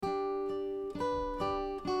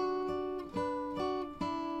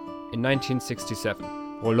in 1967,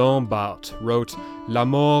 Roland Barthes wrote La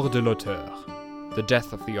mort de l'auteur, the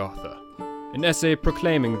death of the author, an essay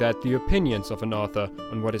proclaiming that the opinions of an author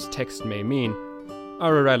on what his text may mean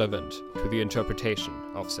are irrelevant to the interpretation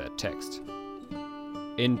of said text.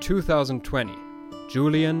 In 2020,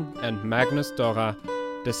 Julian and Magnus Dora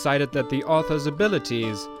decided that the author's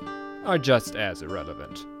abilities are just as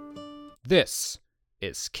irrelevant. This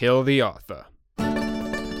is Kill the Author.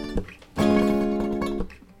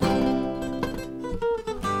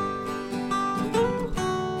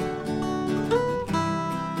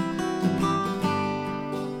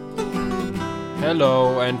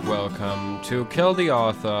 Hello and welcome to Kill the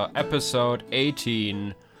Author, episode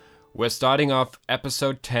 18. We're starting off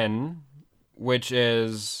episode 10, which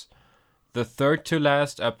is the third to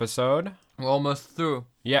last episode. We're almost through.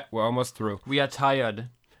 Yeah, we're almost through. We are tired.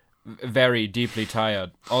 Very deeply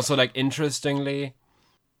tired. Also, interestingly,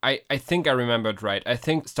 I think I remembered right. I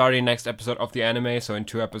think starting next episode of the anime, so in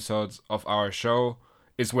 2 episodes of our show,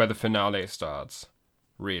 is where the finale starts.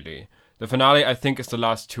 Really. The finale, I think, is the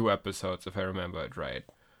last 2 episodes, if I remember it right.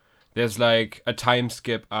 There's a time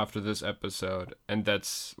skip after this episode, and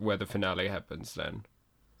that's where the finale happens then.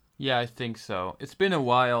 Yeah, I think so. It's been a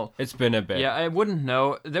while. It's been a bit. Yeah, I wouldn't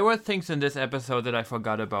know. There were things in this episode that I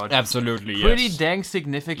forgot about. Absolutely, yes. Pretty dang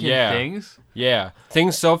significant things. Yeah.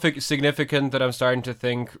 Things so significant that I'm starting to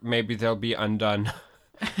think maybe they'll be undone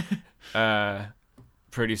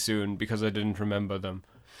pretty soon, because I didn't remember them.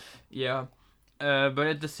 Yeah. But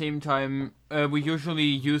at the same time, we usually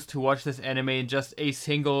used to watch this anime in just a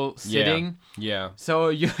single sitting. Yeah. So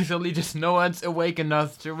usually just no one's awake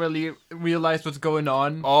enough to really realize what's going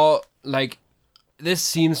on. Or, this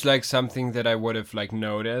seems like something that I would have,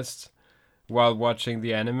 noticed while watching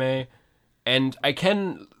the anime. And I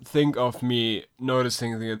can think of me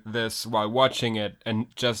noticing this while watching it and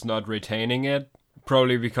just not retaining it.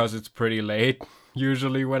 Probably because it's pretty late,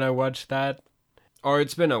 usually, when I watch that. Or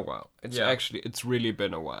it's been a while. It's really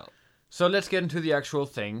been a while. So let's get into the actual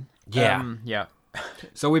thing. Yeah.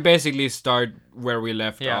 So we basically start where we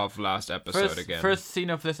left off last episode again. First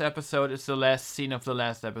scene of this episode is the last scene of the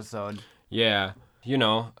last episode. Yeah.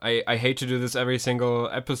 I hate to do this every single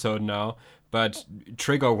episode now, but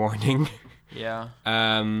trigger warning. Yeah.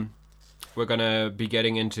 We're gonna be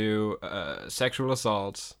getting into sexual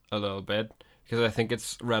assaults a little bit, because I think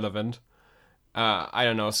it's relevant. I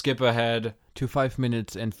don't know, skip ahead to 5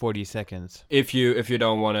 minutes and 40 seconds. If you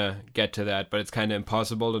don't want to get to that, but it's kind of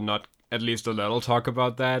impossible to not at least a little talk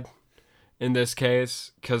about that in this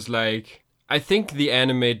case, because I think the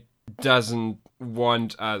anime doesn't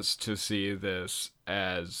want us to see this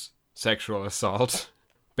as sexual assault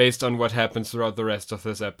based on what happens throughout the rest of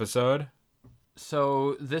this episode.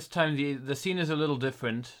 So this time the scene is a little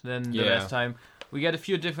different than the last time. We get a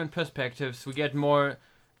few different perspectives. We get more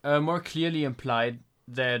clearly implied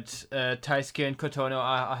that Taisuke and Kotono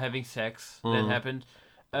are having sex. That happened.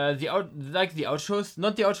 The outro,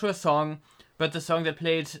 not the outro song, but the song that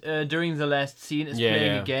played during the last scene is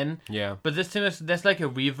playing again. Yeah. But this time there's a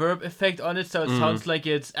reverb effect on it, so it sounds like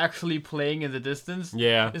it's actually playing in the distance.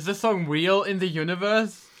 Yeah. Is this song real in the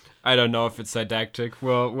universe? I don't know if it's didactic.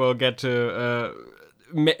 We'll get to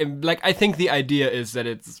I think the idea is that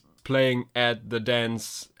it's playing at the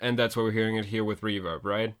dance, and that's why we're hearing it here with reverb,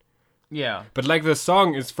 right? Yeah. But the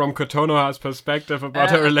song is from Kotonoha's perspective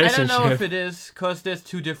about her relationship. I don't know if it is, because there's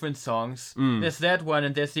 2 different songs. There's that one,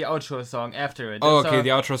 and there's the outro song after it. Oh, okay, the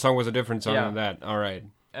outro song was a different song than that. All right.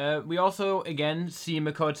 We also, again, see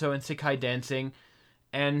Makoto and Sekai dancing,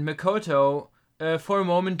 and Makoto, for a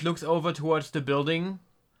moment, looks over towards the building,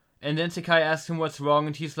 and then Sekai asks him what's wrong,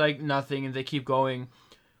 and he's like, nothing, and they keep going.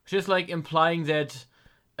 Just implying that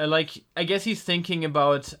I guess he's thinking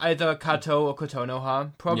about either Kato or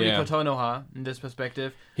Kotonoha. Probably Kotonoha in this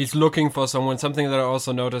perspective. He's looking for someone. Something that I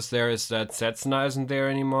also noticed there is that Setsuna isn't there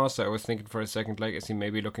anymore. So I was thinking for a second, is he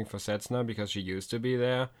maybe looking for Setsuna because she used to be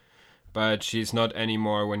there? But she's not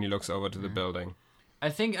anymore when he looks over to the building. I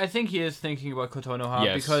think he is thinking about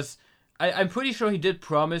Kotonoha because I'm pretty sure he did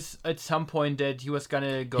promise at some point that he was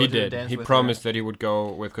gonna go to the dance with her. He promised that he would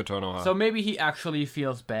go with Kotonoha. So maybe he actually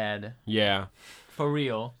feels bad. Yeah. For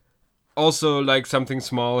real. Also, something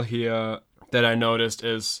small here that I noticed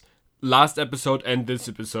is last episode and this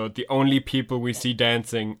episode, the only people we see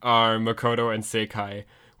dancing are Makoto and Sekai.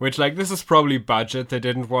 Which, this is probably budget. They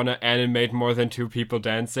didn't want to animate more than 2 people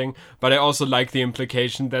dancing. But I also like the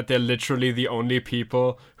implication that they're literally the only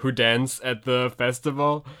people who dance at the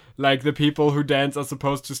festival. The people who dance are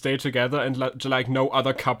supposed to stay together, and no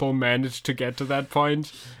other couple managed to get to that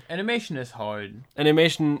point. Animation is hard.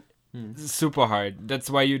 Animation is super hard. That's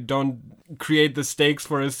why you don't create the stakes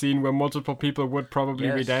for a scene where multiple people would probably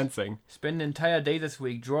be Yes. dancing. Spend an entire day this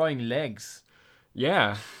week drawing legs.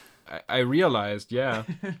 Yeah, I realized, yeah.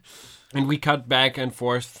 And we cut back and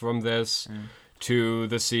forth from this to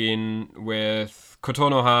the scene with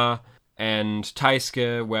Kotonoha and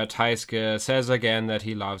Taisuke, where Taisuke says again that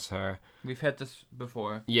he loves her. We've had this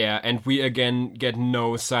before. Yeah, and we again get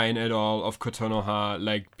no sign at all of Kotonoha,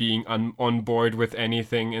 like, being on board with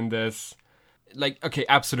anything in this. Like, okay,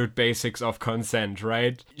 absolute basics of consent,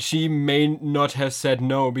 right? She may not have said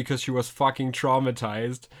no because she was fucking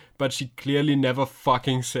traumatized, but she clearly never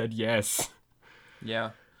fucking said yes.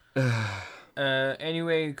 Yeah.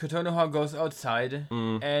 Anyway, Kotonoha goes outside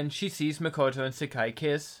and she sees Makoto and Sekai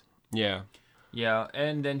kiss. Yeah. Yeah,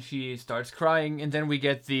 and then she starts crying, and then we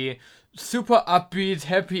get the super upbeat,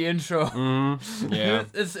 happy intro. Yeah.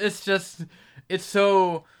 it's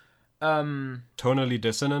so Tonally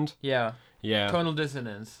dissonant. yeah, Yeah. tonal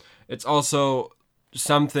dissonance. It's also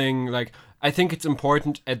something like, I think it's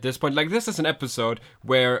important at this point. Like, this is an episode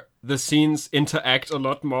where the scenes interact a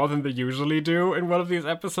lot more than they usually do in one of these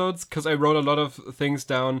episodes, because I wrote a lot of things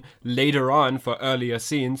down later on for earlier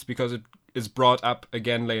scenes because it is brought up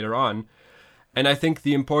again later on. And I think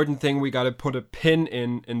the important thing we gotta put a pin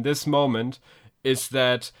in this moment is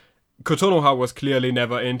that Kotonoha was clearly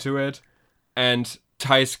never into it, and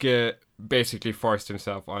Taisuke basically forced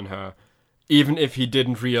himself on her, even if he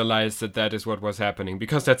didn't realize that that is what was happening,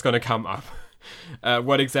 because that's gonna come up.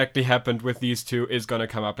 What exactly happened with these two is gonna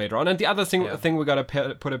come up later on. And the other thing we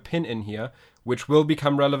gotta put a pin in here, which will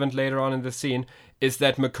become relevant later on in the scene, is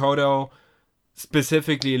that Makoto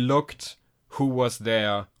specifically looked who was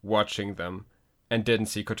there watching them and didn't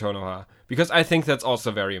see Kotonoha, because I think that's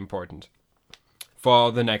also very important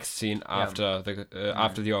for the next scene after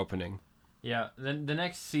the opening. Yeah, then the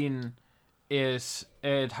next scene is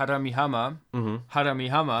at Haramihama.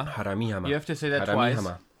 Haramihama. You have to say that twice.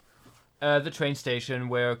 The train station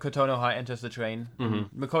where Kotonoha enters the train.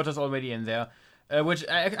 Makoto's already in there. Which,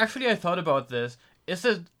 I thought about this. Is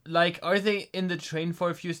it, like, are they in the train for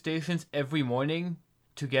a few stations every morning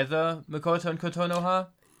together, Makoto and Kotonoha?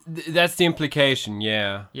 That's the implication,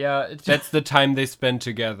 yeah. Yeah, That's the time they spend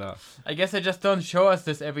together. I guess they just don't show us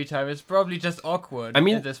this every time. It's probably just awkward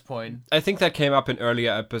at this point. I think that came up in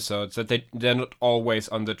earlier episodes, that they're not always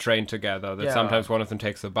on the train together, that sometimes one of them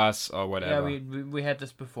takes the bus or whatever. Yeah, we had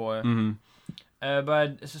this before.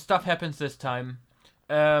 But stuff happens this time.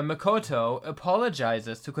 Makoto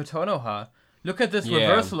apologizes to Kotonoha. Look at this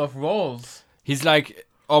reversal of roles. He's like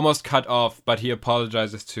almost cut off, but he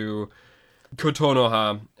apologizes to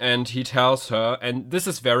Kotonoha, and he tells her, and this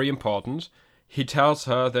is very important, he tells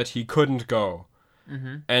her that he couldn't go.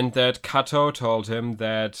 And that Kato told him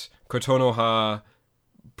that Kotonoha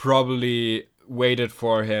probably waited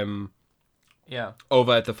for him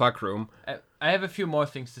over at the fuck room. I have a few more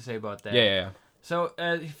things to say about that. Yeah. So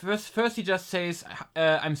first he just says,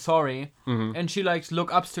 I'm sorry, and she looks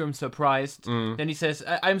up to him surprised. Then he says,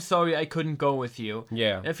 I'm sorry I couldn't go with you.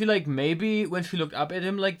 Yeah. And I feel like maybe when she looked up at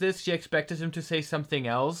him like this, she expected him to say something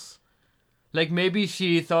else. Like maybe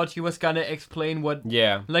she thought he was gonna explain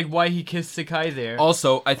why he kissed Sekai there.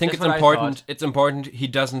 Also, I think That's it's what I important. thought. It's important he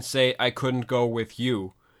doesn't say I couldn't go with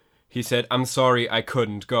you. He said, I'm sorry I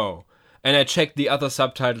couldn't go. And I checked the other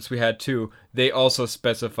subtitles we had too. They also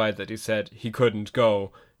specified that he said he couldn't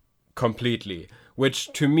go completely.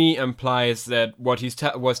 Which to me implies that what he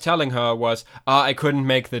was telling her was, I couldn't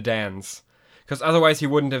make the dance. Because otherwise he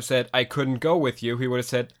wouldn't have said, I couldn't go with you. He would have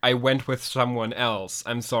said, I went with someone else.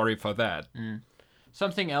 I'm sorry for that.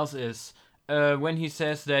 Something else is, when he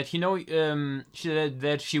says that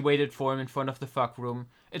that she waited for him in front of the fuck room.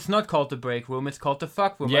 It's not called the break room, it's called the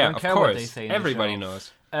fuck room. Yeah, I don't care what they say in Everybody the show.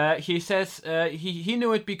 knows. He says he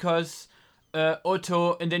knew it because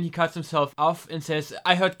Otto, and then he cuts himself off and says,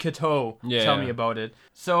 I heard Kato tell me about it.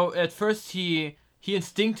 So at first he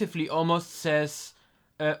instinctively almost says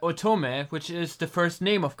Otome, which is the first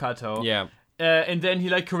name of Kato. Yeah. And then he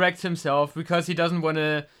corrects himself because he doesn't want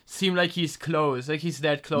to seem like he's close, like he's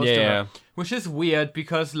that close to her. Which is weird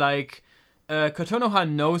because Kotonoha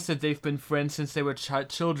knows that they've been friends since they were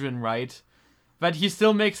children, right? But he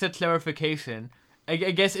still makes that clarification. I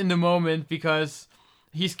guess in the moment because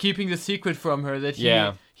he's keeping the secret from her that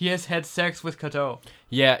he has had sex with Kato.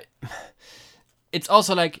 Yeah. It's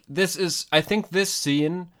also I think this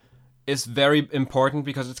scene is very important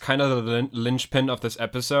because it's kind of the linchpin of this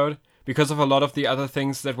episode. Because of a lot of the other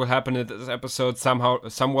things that will happen in this episode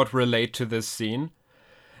somewhat relate to this scene.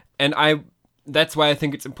 And that's why I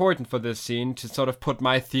think it's important for this scene to sort of put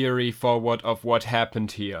my theory forward of what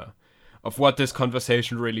happened here. of what this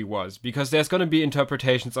conversation really was, because there's going to be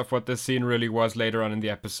interpretations of what this scene really was later on in the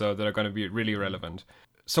episode that are going to be really relevant.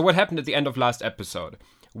 So what happened at the end of last episode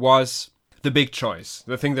was the big choice,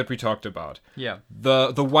 the thing that we talked about. Yeah.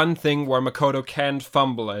 The one thing where Makoto can't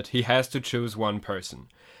fumble it, he has to choose one person.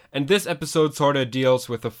 And this episode sort of deals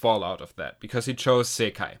with the fallout of that, because he chose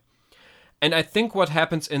Sekai. And I think what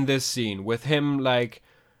happens in this scene, with him, like,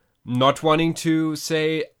 not wanting to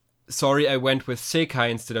say, sorry, I went with Sekai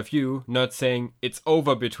instead of you, not saying, it's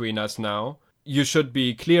over between us now, you should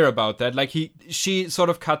be clear about that. Like, she sort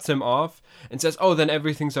of cuts him off and says, oh, then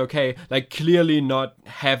everything's okay. Like, clearly not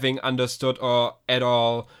having understood or at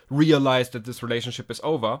all realized that this relationship is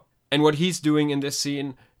over. And what he's doing in this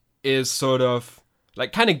scene is sort of,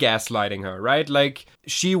 like, kind of gaslighting her, right? Like,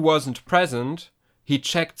 she wasn't present. He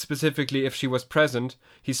checked specifically if she was present.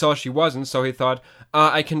 He saw she wasn't, so he thought,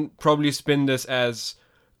 I can probably spin this as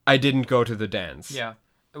I didn't go to the dance. Yeah.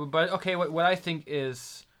 But, okay, what I think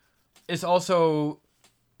is also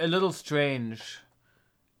a little strange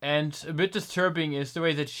and a bit disturbing is the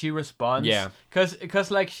way that she responds. Yeah.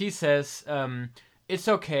 Because like, she says, it's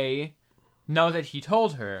okay now that he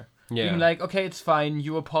told her. Yeah. Being like, okay, it's fine,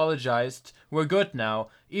 you apologized, we're good now.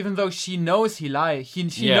 Even though she knows he lied.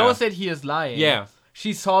 She knows that he is lying. Yeah.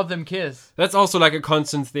 She saw them kiss. That's also like a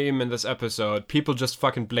constant theme in this episode. People just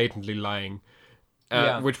fucking blatantly lying.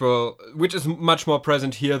 Which is much more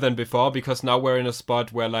present here than before, because now we're in a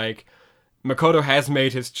spot where, like, Makoto has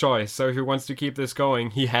made his choice, so if he wants to keep this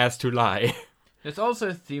going, he has to lie. There's also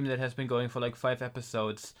a theme that has been going for like 5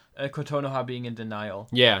 episodes, Kotonoha being in denial.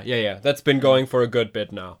 Yeah. That's been going for a good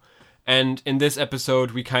bit now. And in this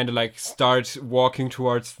episode, we kind of like start walking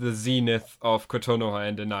towards the zenith of Kotonoha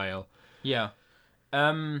in denial. Yeah.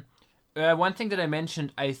 One thing that I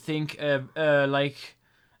mentioned, I think, like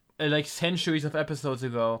centuries of episodes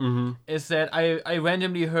ago, is that I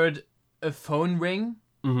randomly heard a phone ring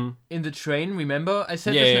in the train. Remember? I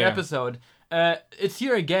said this in an episode. It's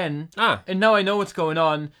here again, and now I know what's going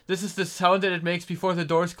on. This is the sound that it makes before the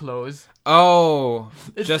doors close. Oh,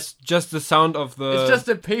 just the sound of the... It's just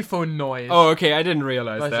a payphone noise. Oh, okay, I didn't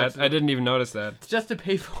realize that. I didn't even notice that. It's just a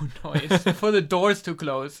payphone noise for the doors to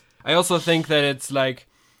close. I also think that it's like...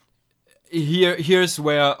 Here's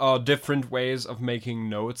where our different ways of making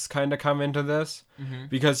notes kind of come into this.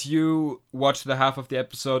 Because you watch the half of the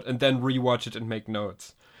episode and then rewatch it and make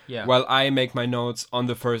notes. Yeah. While I make my notes on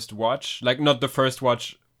the first watch. Like, not the first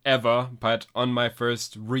watch ever, but on my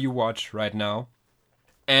first rewatch right now.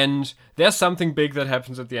 And there's something big that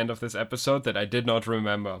happens at the end of this episode that I did not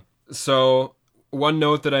remember. So, one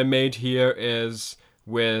note that I made here is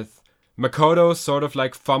with Makoto sort of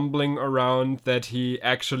like fumbling around that he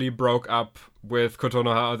actually broke up with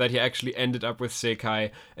Kotonoha, or that he actually ended up with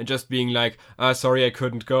Sekai, and just being like, sorry, I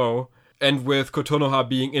couldn't go. And with Kotonoha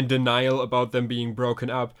being in denial about them being broken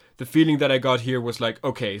up, the feeling that I got here was like,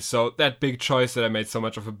 okay, so that big choice that I made so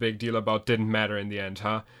much of a big deal about didn't matter in the end,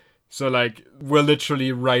 huh? So, like, we're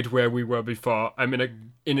literally right where we were before. I'm in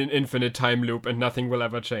an infinite time loop and nothing will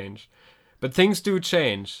ever change. But things do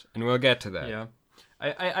change, and we'll get to that. Yeah.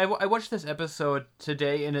 I watched this episode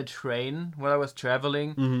today in a train while I was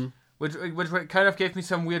traveling, which kind of gave me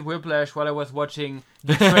some weird whiplash while I was watching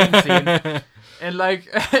the train scene. And, like,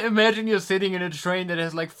 imagine you're sitting in a train that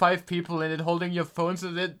has, like, 5 people in it holding your phone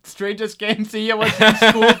so that strangers can't see you what's in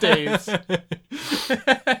school days.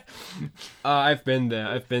 I've been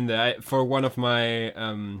there. For one of my,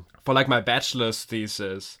 for like my bachelor's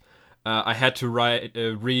thesis, I had to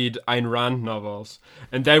read Ayn Rand novels.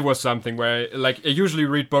 And that was something where, like, I usually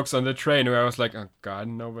read books on the train where I was like, oh god,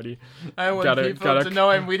 nobody. I want people to know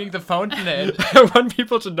I'm reading The Fountainhead. I want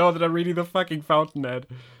people to know that I'm reading The fucking Fountainhead.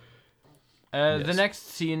 Yes. The next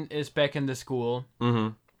scene is back in the school.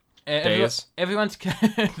 Everyone's everyone's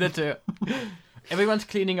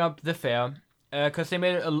cleaning up the fair because they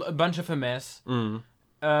made a bunch of a mess.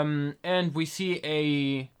 And we see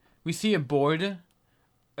a board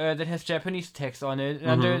that has Japanese text on it.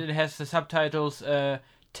 And under it has the subtitles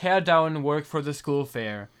 "Tear down work for the school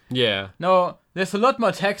fair." Yeah. Now there's a lot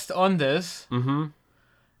more text on this.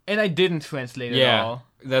 And I didn't translate it all.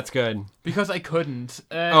 That's good. Because I couldn't.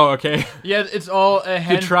 Okay. Yeah, it's all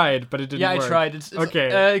You tried, but it didn't work. Yeah, I tried. It's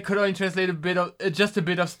okay. I could only translate just a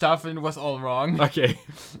bit of stuff, and it was all wrong. Okay.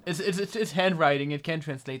 It's handwriting. It can't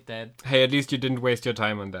translate that. Hey, at least you didn't waste your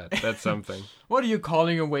time on that. That's something. What are you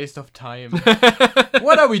calling a waste of time?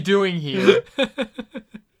 What are we doing here?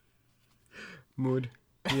 Mood.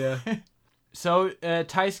 Yeah. So,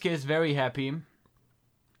 Taisuke is very happy.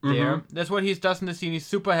 There. That's what he does in the scene. He's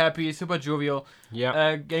super happy, super jovial.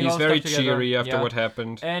 Yeah. He's very cheery after what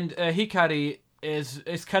happened. And Hikari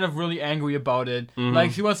is kind of really angry about it. Mm-hmm.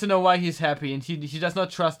 Like, she wants to know why he's happy, and she does not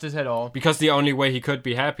trust this at all. Because the only way he could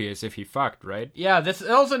be happy is if he fucked, right? Yeah, that's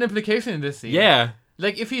also an implication in this scene. Yeah.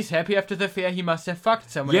 Like, if he's happy after the fair, he must have fucked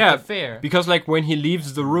someone at the fair. Because, like, when he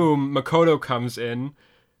leaves the room, Makoto comes in,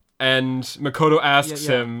 and Makoto asks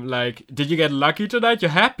him, like, did you get lucky tonight? You're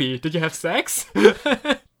happy. Did you have sex?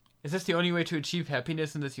 Is this the only way to achieve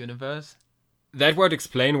happiness in this universe? That would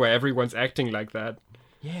explain why everyone's acting like that.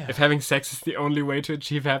 Yeah. If having sex is the only way to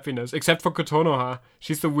achieve happiness. Except for Kotonoha.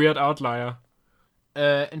 She's the weird outlier.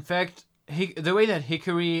 In fact, the way that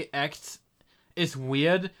Hikari acts is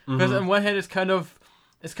weird. Because on one hand, it's kind of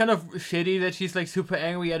shitty that she's like super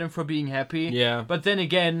angry at him for being happy. Yeah. But then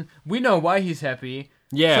again, we know why he's happy.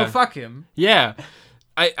 Yeah. So fuck him. Yeah.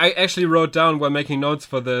 I actually wrote down while making notes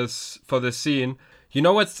for this scene. You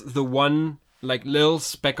know what's the one like little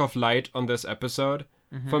speck of light on this episode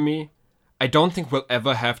for me? I don't think we'll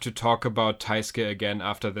ever have to talk about Taisuke again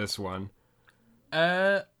after this one.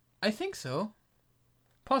 I think so.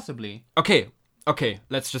 Possibly. Okay,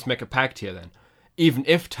 let's just make a pact here then. Even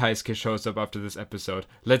if Taisuke shows up after this episode,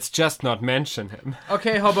 let's just not mention him.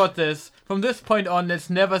 Okay, how about this? From this point on, let's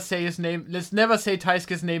never say his name. Let's never say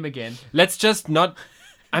Taisuke's name again. Let's just not...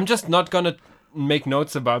 I'm just not gonna make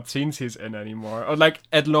notes about scenes he's in anymore. Or like,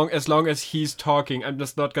 as long as he's talking, I'm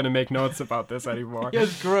just not gonna make notes about this anymore.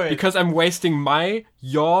 Yes, great. Because I'm wasting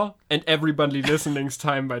your, and everybody listening's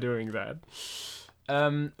time by doing that.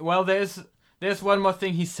 Well, there's one more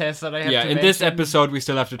thing he says that I have to mention. In this episode we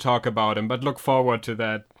still have to talk about him, but look forward to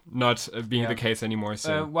that not being the case anymore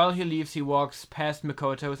soon. While he leaves, he walks past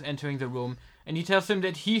Makoto, who's entering the room, and he tells him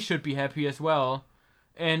that he should be happy as well.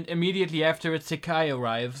 And immediately after it, Sekai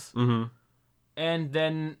arrives. Mm-hmm. And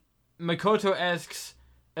then Makoto asks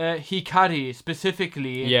Hikari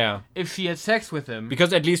specifically if she had sex with him.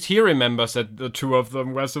 Because at least he remembers that the two of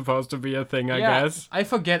them were supposed to be a thing, I guess. I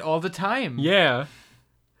forget all the time. Yeah.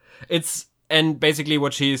 And basically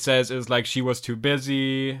what she says is like she was too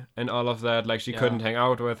busy and all of that, like she couldn't hang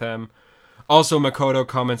out with him. Also, Makoto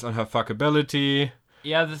comments on her fuckability.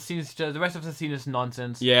 Yeah, the rest of the scene is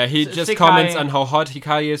nonsense. Yeah, he just comments on how hot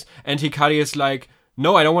Hikari is, and Hikari is like,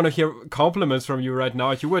 no, I don't want to hear compliments from you right now.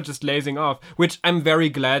 You were just lazing off. Which I'm very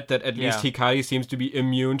glad that at least Hikari seems to be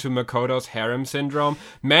immune to Makoto's harem syndrome.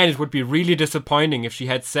 Man, it would be really disappointing if she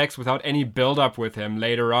had sex without any build-up with him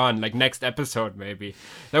later on, like next episode maybe.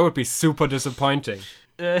 That would be super disappointing.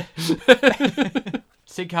 Sekai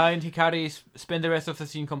and Hikari spend the rest of the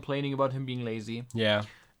scene complaining about him being lazy. Yeah.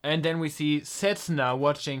 And then we see Setsuna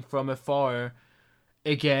watching from afar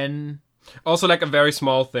again. Also, like a very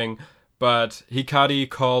small thing, but Hikari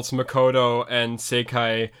calls Makoto and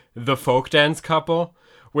Sekai the folk dance couple,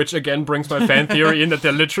 which again brings my fan theory in that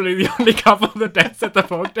they're literally the only couple that dance at the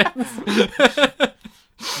folk dance.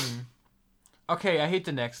 Okay, I hate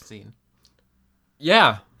the next scene.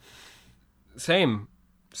 Yeah. Same.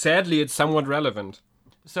 Sadly, it's somewhat relevant.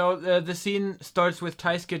 So the scene starts with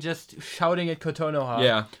Taisuke just shouting at Kotonoha.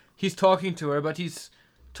 Yeah. He's talking to her, but he's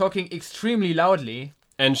talking extremely loudly.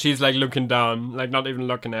 And she's like looking down, like not even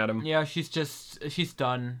looking at him. Yeah, she's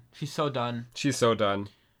done. She's so done. She's so done.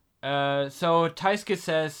 So Taisuke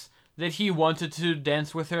says that he wanted to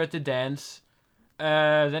dance with her at the dance.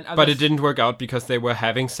 But it didn't work out because they were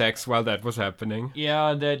having sex while that was happening.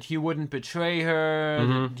 Yeah, that he wouldn't betray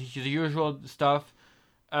her, the usual stuff.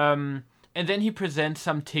 And then he presents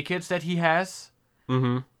some tickets that he has.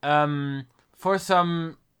 For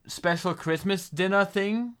some special Christmas dinner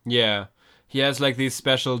thing. Yeah. He has like these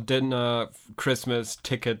special dinner Christmas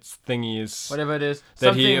tickets thingies. Whatever it is.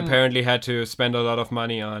 That he apparently had to spend a lot of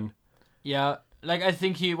money on. Yeah. Like I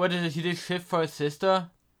think he did shift for his sister?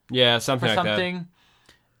 Yeah, something like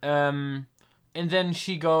that. And then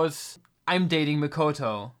she goes, I'm dating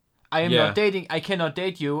Makoto. I cannot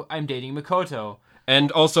date you, I'm dating Makoto.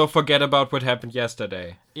 And also forget about what happened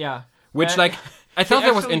yesterday. Yeah. Which, I thought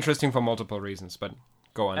that was interesting for multiple reasons, but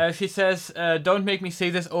go on. She says, don't make me say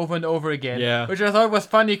this over and over again. Yeah. Which I thought was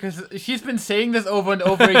funny, because she's been saying this over and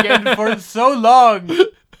over again for so long.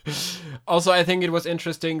 Also, I think it was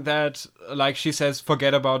interesting that, like, she says,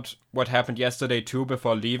 forget about what happened yesterday, too,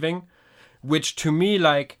 before leaving. Which, to me,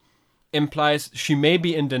 like, implies she may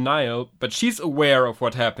be in denial, but she's aware of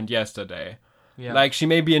what happened yesterday. Yeah. Like, she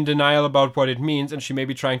may be in denial about what it means, and she may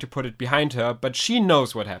be trying to put it behind her, but she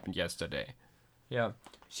knows what happened yesterday. Yeah.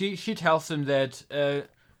 She tells him that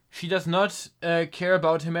she does not care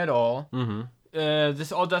about him at all.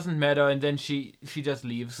 This all doesn't matter, and then she just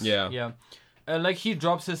leaves. Yeah. Like, he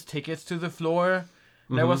drops his tickets to the floor.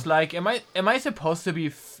 And I was like, am I supposed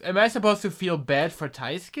to feel bad for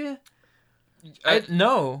Taisuke?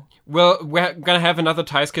 No. Well, we're gonna have another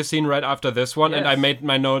Taisuke scene right after this one, and Yes.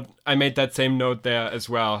 I made that same note there as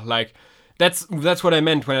well. Like, that's what I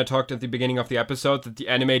meant when I talked at the beginning of the episode, that the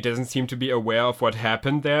anime doesn't seem to be aware of what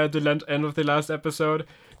happened there at the end of the last episode,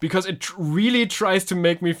 because it really tries to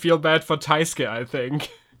make me feel bad for Taisuke, I think.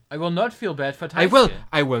 I will not feel bad for Taisuke.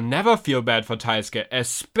 I will never feel bad for Taisuke,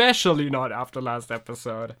 especially not after last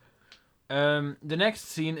episode. The next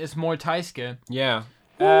scene is more Taisuke. Yeah.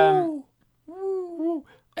 Um,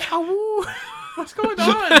 What's going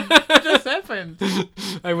on? What just happened?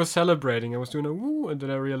 I was celebrating. I was doing a woo, and then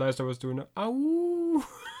I realized I was doing a woo.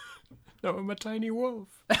 Now I'm a tiny wolf.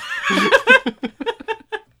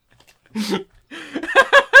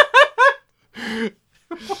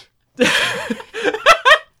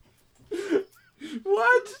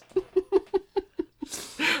 What?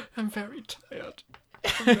 I'm very tired.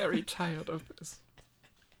 I'm very tired of this.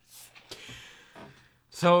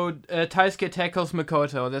 So Taisuke tackles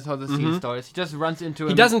Makoto. That's how the scene starts. He just runs into him.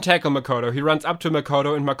 He doesn't tackle Makoto. He runs up to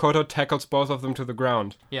Makoto, and Makoto tackles both of them to the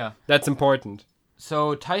ground. Yeah. That's important.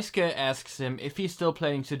 So Taisuke asks him if he's still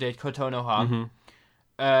planning to date Kotonoha.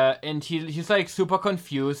 And he's like super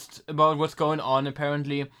confused about what's going on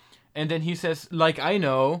apparently. And then he says, like, I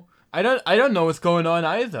know. I don't know what's going on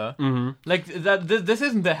either. Like this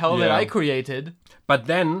isn't the hell that I created. But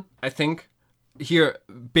then I think here,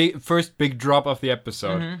 first big drop of the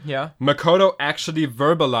episode. Yeah. Makoto actually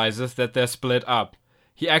verbalizes that they're split up.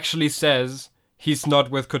 He actually says he's not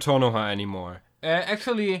with Kotonoha anymore.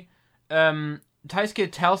 Actually, Taisuke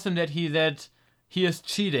tells him that he is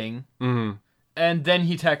cheating. And then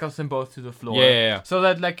he tackles them both to the floor. Yeah. So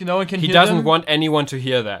that like no one can hear them. He doesn't want anyone to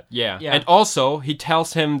hear that. Yeah. And also, he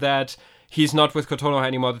tells him that he's not with Kotonoha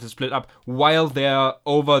anymore, that they're split up, while they're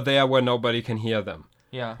over there where nobody can hear them.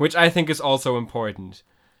 Yeah. Which I think is also important.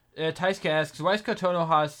 Taisuke asks, why is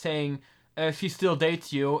Kotonoha saying she still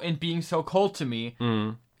dates you and being so cold to me?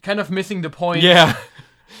 Kind of missing the point. Yeah.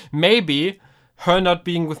 Maybe her not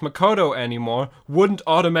being with Makoto anymore wouldn't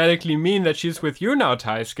automatically mean that she's with you now,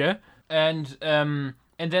 Taisuke. And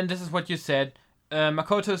then this is what you said.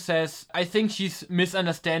 Makoto says, I think she's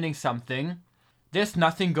misunderstanding something. There's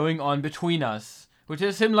nothing going on between us. Which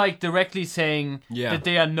is him like directly saying that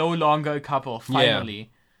they are no longer a couple, finally.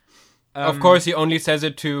 Yeah. Of course, he only says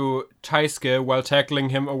it to Taisuke while tackling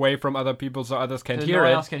him away from other people so others can't hear no it.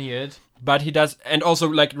 one else can hear it. But he does, and also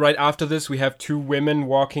like right after this, we have two women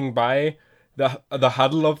walking by the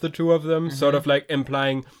huddle of the two of them, sort of like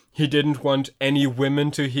implying he didn't want any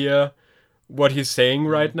women to hear what he's saying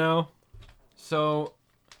right now. So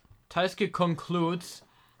Taisuke concludes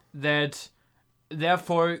that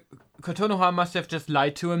therefore Kotonoha must have just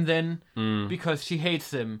lied to him then because she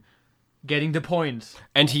hates him. Getting the point.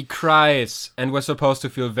 And he cries, and we're supposed to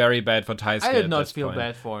feel very bad for Taisuke. I did not feel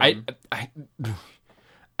bad for him.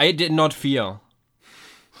 I did not feel.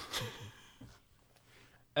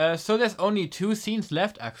 So there's only 2 scenes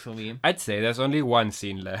left, actually. I'd say there's only 1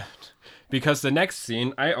 scene left. Because the next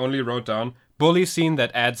scene, I only wrote down, bully scene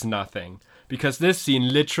that adds nothing. Because this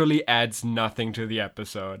scene literally adds nothing to the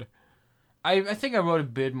episode. I think I wrote a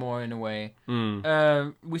bit more in a way.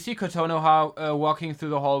 We see Kotonoha walking through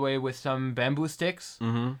the hallway with some bamboo sticks.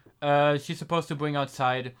 She's supposed to bring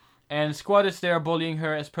outside. And Squad is there bullying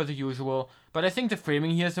her as per the usual. But I think the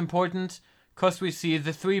framing here is important. Because we see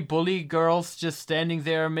the 3 bully girls just standing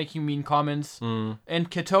there making mean comments. And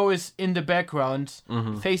Kato is in the background,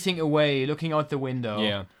 facing away, looking out the window.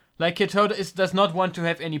 Yeah. Like Kato does not want to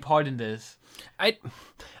have any part in this.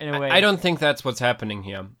 In a way. I don't think that's what's happening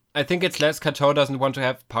here. I think it's less Kato doesn't want to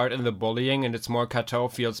have part in the bullying, and it's more Kato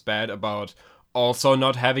feels bad about also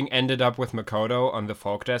not having ended up with Makoto on the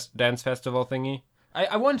folk dance festival thingy.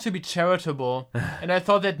 I want to be charitable, and I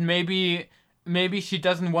thought that maybe she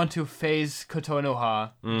doesn't want to face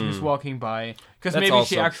Kotonoha who's walking by, because maybe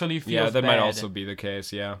she actually feels bad. Yeah, that might also be the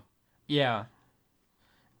case, yeah. Yeah.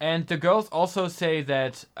 And the girls also say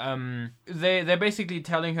that they're basically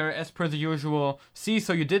telling her, as per the usual, see,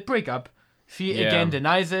 so you did break up. She again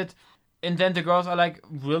denies it. And then the girls are like,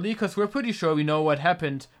 really? Because we're pretty sure we know what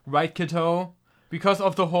happened. Right, Kato? Because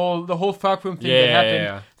of the whole fuck room thing that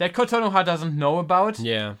happened. That Kotonoha doesn't know about.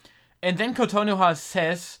 Yeah. And then Kotonoha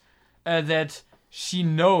says that she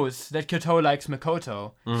knows that Kato likes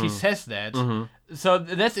Makoto. She says that. So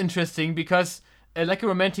that's interesting because like a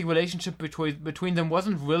romantic relationship between them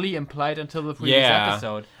wasn't really implied until the previous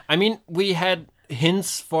episode. I mean, we had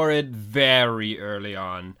hints for it very early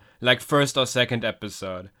on. Like first or second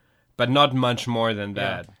episode. But not much more than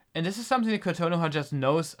that. And this is something that Kotonoha just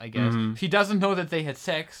knows, I guess. She doesn't know that they had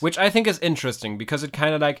sex. Which I think is interesting, because it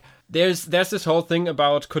kind of like... There's this whole thing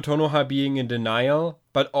about Kotonoha being in denial,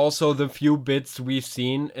 but also the few bits we've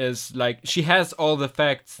seen is like... She has all the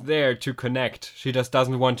facts there to connect. She just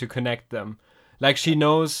doesn't want to connect them. Like, she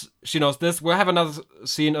knows this. We'll have another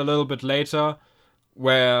scene a little bit later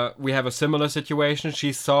where we have a similar situation.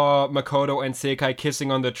 She saw Makoto and Sekai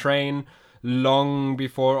kissing on the train long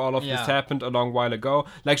before all of this happened, a long while ago.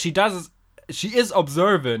 Like, she is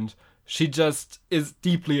observant. She just is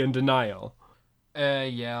deeply in denial.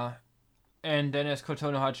 Yeah. And then as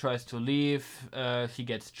Kotonoha tries to leave, she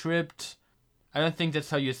gets tripped. I don't think that's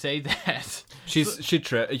how you say that. She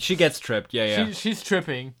gets tripped. Yeah. She's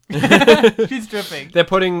tripping. She's tripping. They're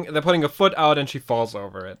putting a foot out and she falls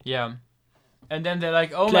over it. Yeah. And then they're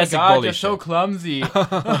like, "Oh Classic my god, bully you're so clumsy."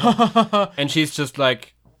 And she's just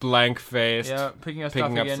like blank faced. Yeah, picking up stuff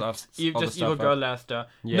again. Just evil girl laughter.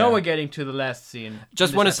 Yeah. Now we're getting to the last scene.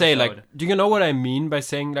 Just want to say, like, do you know what I mean by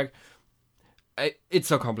saying, like, it's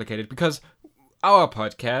so complicated, because our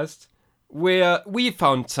podcast, we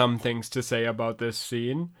found some things to say about this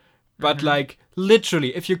scene, but like,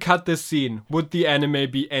 literally, if you cut this scene, would the anime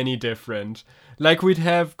be any different? Like, we'd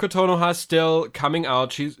have Kotonoha still coming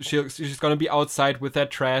out. She's gonna be outside with that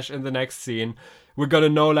trash in the next scene. We're gonna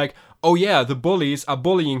know, like, oh yeah, the bullies are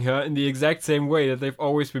bullying her in the exact same way that they've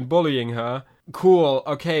always been bullying her. Cool,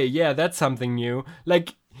 okay, yeah, that's something new.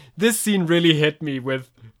 Like, this scene really hit me with,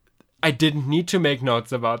 I didn't need to make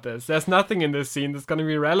notes about this. There's nothing in this scene that's gonna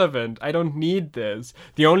be relevant. I don't need this.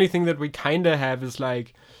 The only thing that we kinda have is,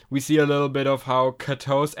 like, we see a little bit of how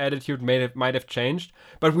Kato's attitude might have changed,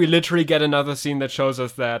 but we literally get another scene that shows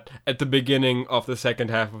us that at the beginning of the second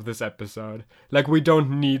half of this episode. Like, we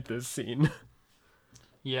don't need this scene.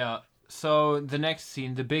 Yeah, so the next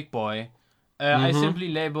scene, the big boy, I simply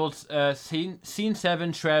labeled scene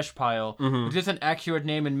 7 trash pile, which is an accurate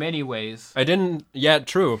name in many ways.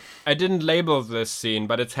 True. I didn't label this scene,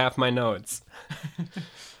 but it's half my notes.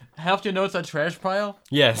 Half your notes are trash pile?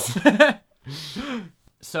 Yes.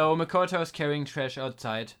 So Makoto is carrying trash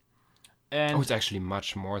outside. And it's actually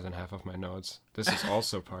much more than half of my notes. This is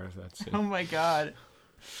also part of that scene. Oh my god.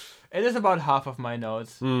 It is about half of my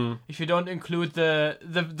notes. If you don't include the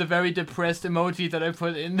very depressed emoji that I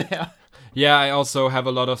put in there. Yeah, I also have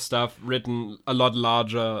a lot of stuff written a lot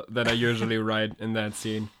larger than I usually write in that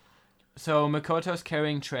scene. So Makoto's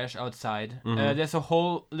carrying trash outside. There's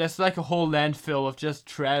like a whole landfill of just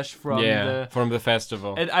trash from the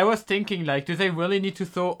festival. And I was thinking, like, do they really need to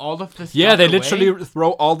throw all of this stuff Yeah, they away? literally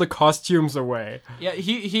throw all the costumes away. Yeah,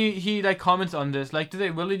 he like comments on this. Like, do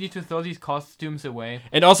they really need to throw these costumes away?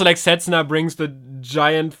 And also, like, Setsuna brings the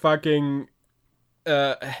giant fucking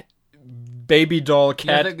baby doll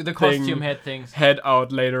cat the costume head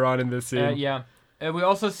out later on in the scene. We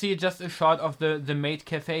also see just a shot of the Maid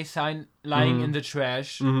Cafe sign lying in the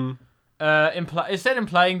trash. Is that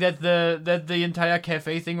implying that the entire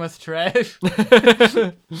cafe thing was trash?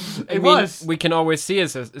 It was. We can always see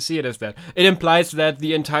it as that. It implies that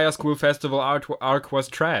the entire school festival arc was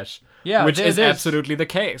trash. Yeah, which is absolutely the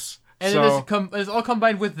case. And so, it's all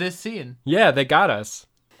combined with this scene. Yeah, they got us.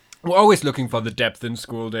 We're always looking for the depth in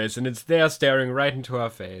school days, and it's there staring right into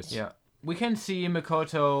our face. Yeah. We can see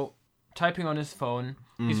Makoto typing on his phone.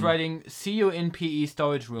 He's writing, "See you in PE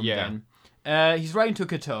storage room then." He's writing to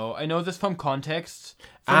Kato. I know this from context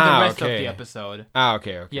from the rest of the episode.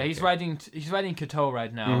 Okay. Yeah, he's writing Kato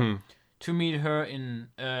right now to meet her in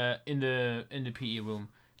the PE room.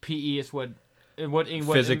 PE is what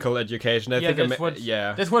physical education. I think that's what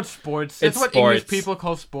sports. That's what sports. English people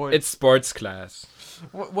call sports. It's sports class.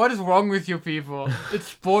 What is wrong with you people? It's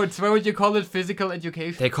sports. Why would you call it physical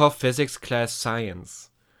education? They call physics class science.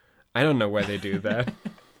 I don't know why they do that.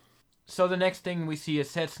 So the next thing we see is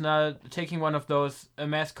Setsuna taking one of those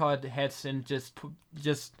mascot hats and just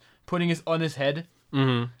putting it on his head.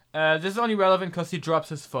 This is only relevant because he drops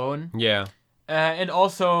his phone. Yeah. And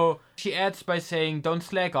also, she adds by saying, "Don't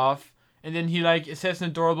slack off." And then he says in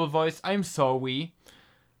adorable voice, "I'm sorry."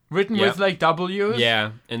 Written with like W's.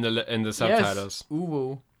 Yeah, in the subtitles. Yes.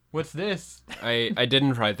 Ooh, what's this? I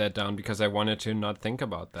didn't write that down because I wanted to not think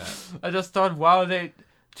about that. I just thought, wow,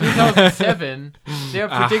 2007, they're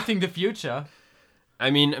predicting the future.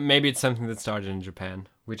 I mean, maybe it's something that started in Japan.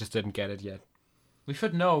 We just didn't get it yet. We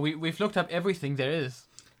should know. We've looked up everything there is.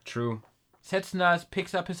 True. Setsuna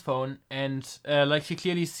picks up his phone and she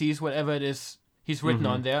clearly sees whatever it is he's written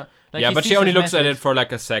on there. But she only looks at it for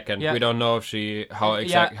like a second. Yeah. We don't know if how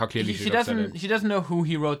clearly she looks at it. She doesn't know who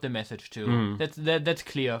he wrote the message to. That's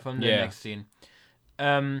clear from the next scene.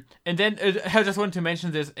 And then I just want to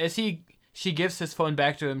mention this. As she gives his phone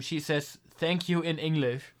back to him, she says, "Thank you" in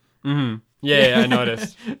English. Mm-hmm. Yeah, I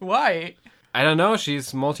noticed. Why? I don't know,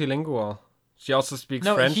 she's multilingual. She also speaks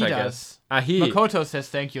French, he I does. guess. He. Makoto says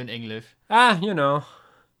thank you in English. You know.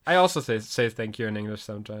 I also say thank you in English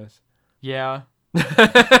sometimes. Yeah.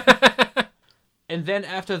 And then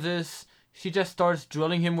after this, she just starts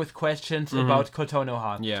drilling him with questions about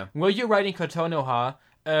Kotonoha. Yeah. Were you writing Kotonoha?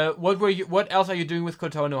 What else are you doing with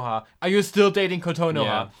Kotonoha? Are you still dating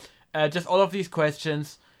Kotonoha? Just all of these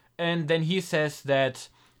questions. And then he says that,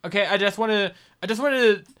 okay, I just want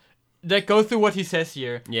to like go through what he says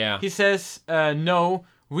here. Yeah. He says, no,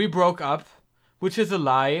 we broke up, which is a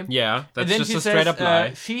lie. Yeah, that's And then just he a straight up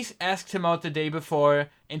lie. She asked him out the day before,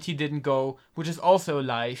 and he didn't go, which is also a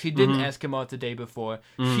lie. She didn't ask him out the day before.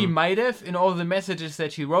 She might have in all the messages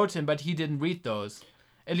that she wrote him, but he didn't read those.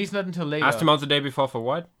 At least not until later. Asked him out the day before for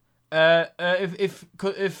what? If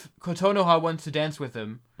Kotonoha wants to dance with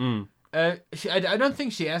him. I don't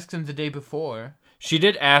think she asked him the day before. She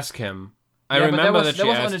did ask him. I Yeah, remember but that she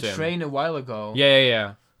was asked on a him. train a while ago.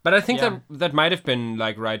 Yeah. But I think Yeah. that might have been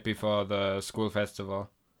like right before the school festival.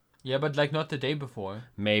 Yeah, but like not the day before.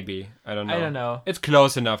 Maybe. I don't know. I don't know. It's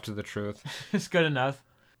close enough to the truth. It's good enough.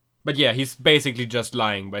 But yeah, he's basically just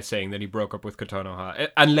lying by saying that he broke up with Kotonoha.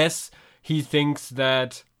 Unless he thinks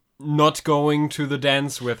that not going to the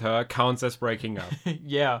dance with her counts as breaking up.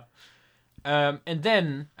 Yeah. And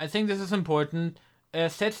then, I think this is important,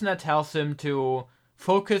 Setsuna tells him to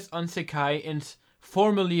focus on Sekai and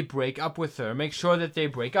formally break up with her. Make sure that they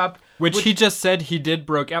break up. Which he just said he did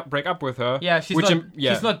break up with her. Yeah, she's which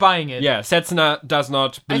not buying it. Yeah, Setsuna does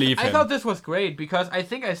not believe I him. thought this was great because I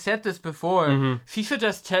think I said this before. She should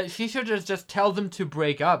just tell them to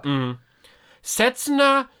break up.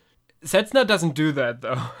 Setsuna doesn't do that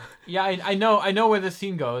though. Yeah, I know where the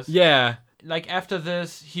scene goes. Yeah. Like after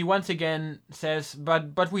this, he once again says,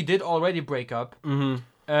 "But we did already break up."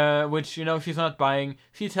 Which she's not buying.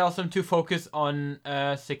 She tells him to focus on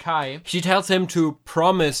Sekai. She tells him to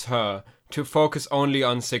promise her to focus only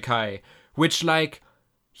on Sekai, which like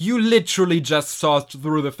you literally just saw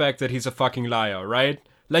through the fact that he's a fucking liar, right?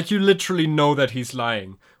 Like you literally know that he's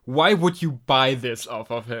lying. Why would you buy this off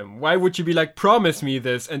of him? Why would you be like, promise me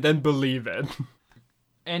this and then believe it?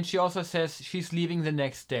 And she also says she's leaving the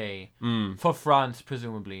next day for France,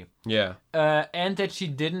 presumably. Yeah. And that she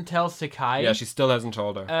didn't tell Sekai. Yeah, she still hasn't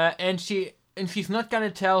told her. And she's not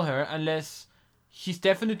gonna tell her unless she's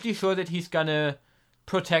definitely sure that he's gonna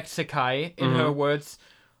protect Sekai, in her words.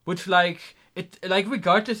 Which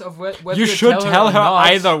regardless of whether you should tell her or not,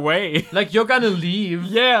 either way. Like you're gonna leave.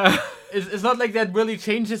 Yeah. It's not like that really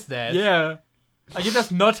changes that. Yeah. Are you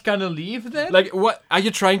just not gonna leave then? Like, what? Are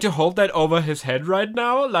you trying to hold that over his head right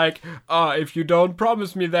now? Like, if you don't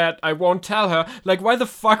promise me that, I won't tell her. Like, why the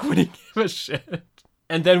fuck would he give a shit?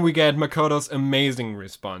 And then we get Makoto's amazing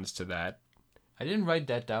response to that. I didn't write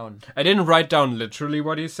that down. I didn't write down literally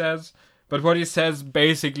what he says, but what he says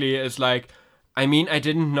basically is like, I mean, I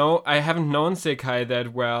haven't known Sekai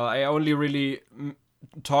that well. I only really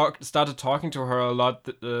started talking to her a lot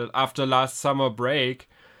after last summer break.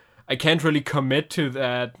 I can't really commit to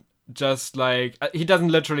that. Just like, he doesn't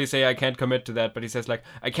literally say I can't commit to that, but he says like,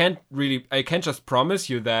 I can't just promise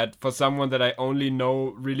you that for someone that I only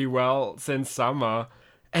know really well since summer.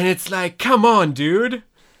 And it's like, come on, dude.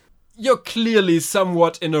 You're clearly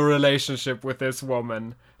somewhat in a relationship with this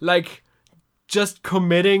woman. Like, just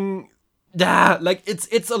committing, like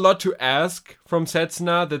it's a lot to ask from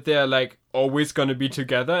Setsuna that they're like always gonna be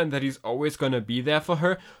together and that he's always gonna be there for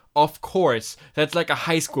her. Of course, that's like a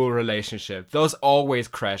high school relationship. Those always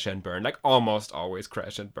crash and burn, like almost always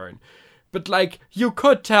crash and burn. But like, you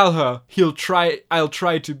could tell her, I'll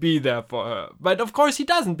try to be there for her. But of course he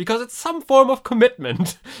doesn't, because it's some form of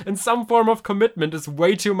commitment. And some form of commitment is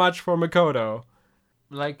way too much for Makoto.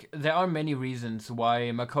 Like, there are many reasons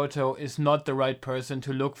why Makoto is not the right person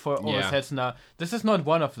to look for over Setsuna. This is not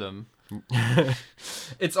one of them.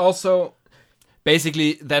 It's also...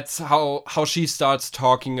 Basically, that's how she starts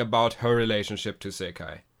talking about her relationship to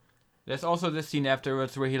Sekai. There's also this scene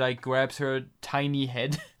afterwards where he like grabs her tiny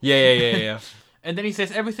head. Yeah. And then he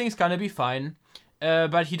says everything's gonna be fine.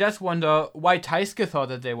 But he does wonder why Taisuke thought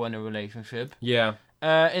that they were in a relationship. Yeah.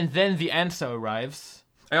 And then the answer arrives.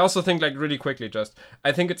 I also think, like, really quickly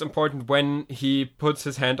I think it's important when he puts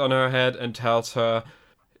his hand on her head and tells her,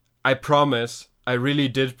 I promise, I really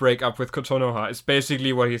did break up with Kotonoha. It's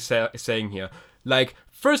basically what he's saying here. Like,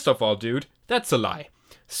 first of all, dude, that's a lie.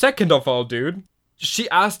 Second of all, dude, she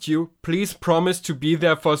asked you, please promise to be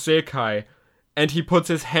there for Sekai. And he puts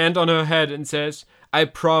his hand on her head and says, I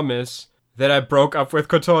promise that I broke up with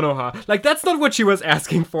Kotonoha. Like, that's not what she was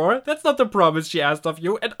asking for. That's not the promise she asked of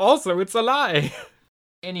you. And also, it's a lie.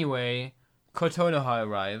 Anyway, Kotonoha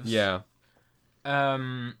arrives. Yeah.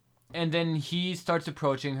 And then he starts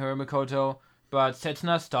approaching her, Makoto, but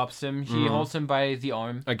Setsuna stops him. He holds him by the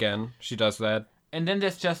arm. Again, she does that. And then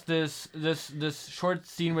there's just this short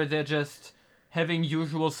scene where they're just having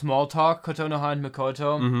usual small talk, Kotonoha and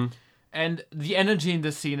Makoto. And the energy in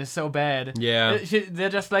this scene is so bad. Yeah. They're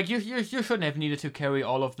just like, you shouldn't have needed to carry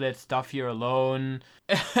all of that stuff here alone.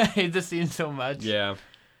 I hate the scene so much. Yeah.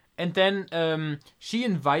 And then she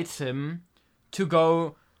invites him to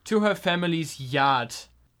go to her family's yacht.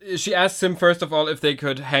 She asks him, first of all, if they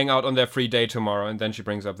could hang out on their free day tomorrow, and then she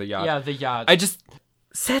brings up the yacht. Yeah, the yacht.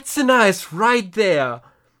 Setsuna is right there.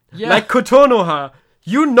 Yeah. Like Kotonoha,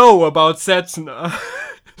 you know about Setsuna.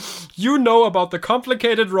 You know about the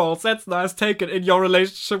complicated role Setsuna has taken in your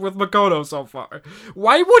relationship with Makoto so far.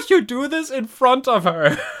 Why would you do this in front of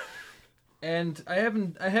her? And I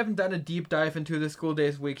haven't done a deep dive into the School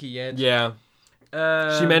Days wiki yet. Yeah.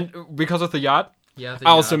 She meant because of the yacht? Yeah, I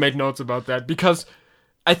also made notes about that because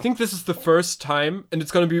I think this is the first time, and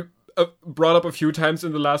it's going to be brought up a few times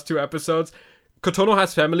in the last 2 episodes,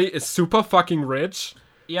 Kotonoha's family is super fucking rich.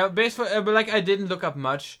 Yeah, but like I didn't look up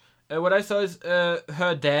much. What I saw is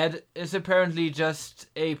her dad is apparently just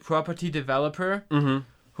a property developer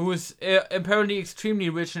who is apparently extremely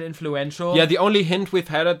rich and influential. Yeah, the only hint we've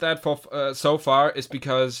had at that for so far is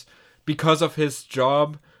because of his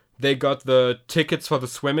job, they got the tickets for the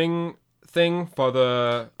swimming thing for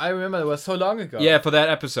the... I remember it was so long ago. Yeah, for that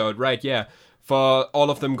episode, right, yeah. For all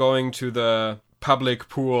of them going to the public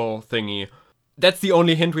pool thingy. That's the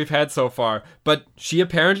only hint we've had so far. But she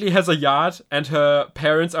apparently has a yacht, and her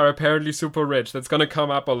parents are apparently super rich. That's gonna come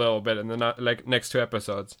up a little bit in the next 2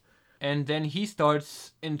 episodes. And then he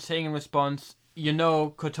starts saying in response, you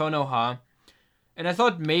know, Kotonoha. And I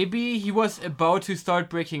thought maybe he was about to start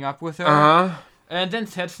breaking up with her. Uh-huh. And then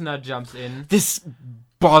Setsuna jumps in. This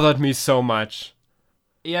bothered me so much.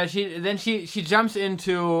 Yeah, she jumps in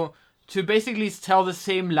to basically tell the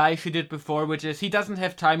same lie she did before, which is he doesn't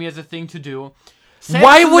have time, he has a thing to do. Setsuna,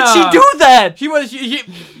 why would she do that?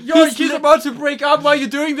 He's about to break up while you're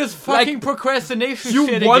doing this fucking procrastination shit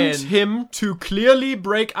again. You want him to clearly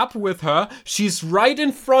break up with her. She's right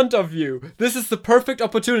in front of you. This is the perfect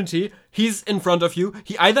opportunity. He's in front of you.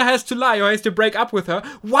 He either has to lie or has to break up with her.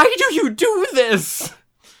 Why do you do this?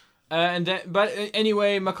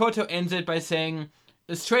 Anyway, Makoto ends it by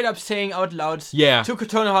straight up saying out loud to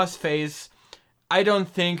Kotonoha's face, I don't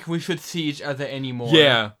think we should see each other anymore.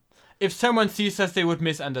 Yeah. If someone sees us, they would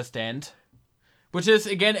misunderstand. Which is,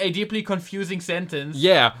 again, a deeply confusing sentence.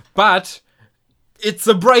 Yeah, but it's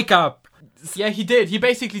a breakup. Yeah, he did. He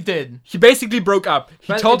basically did. He basically broke up.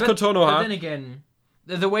 He told Kotonoha. But then again,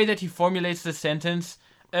 the way that he formulates the sentence,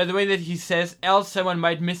 the way that he says, else someone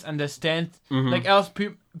might misunderstand. Like, else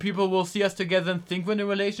people will see us together and think we're in a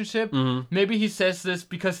relationship. Maybe he says this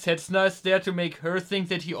because Setsuna is there to make her think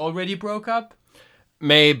that he already broke up.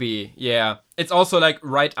 Maybe, yeah. It's also like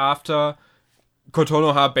right after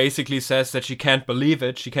Kotonoha basically says that she can't believe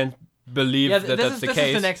it. She can't believe that's the case. This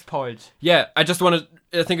is the next point. Yeah, I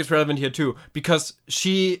think it's relevant here too. Because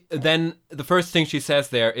the first thing she says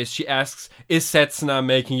there is she asks, is Setsuna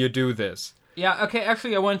making you do this? Yeah, okay,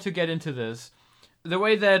 actually I want to get into this. The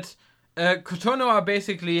way that Kotonoha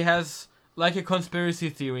basically has like a conspiracy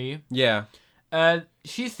theory. Yeah.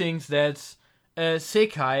 She thinks that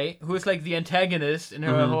Sekai, who is like the antagonist in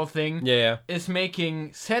her whole thing, is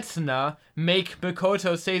making Setsuna make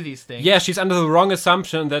Makoto say these things. Yeah, she's under the wrong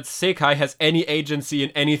assumption that Sekai has any agency in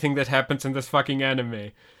anything that happens in this fucking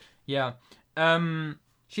anime. Yeah.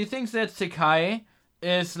 She thinks that Sekai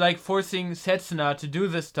is like forcing Setsuna to do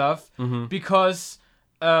this stuff because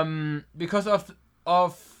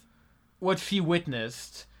of what she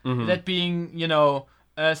witnessed. That being,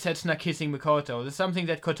 Setsuna kissing Makoto. There's something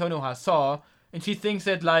that Kotonoha saw. And she thinks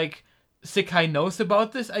that, like, Sekai knows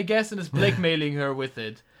about this, I guess, and is blackmailing her with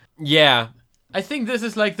it. Yeah. I think this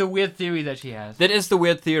is, like, the weird theory that she has. That is the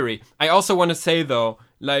weird theory. I also want to say, though,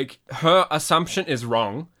 like, her assumption is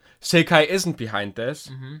wrong. Sekai isn't behind this.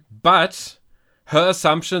 But her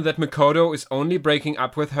assumption that Makoto is only breaking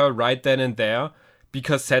up with her right then and there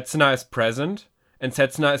because Setsuna is present and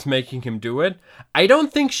Setsuna is making him do it, I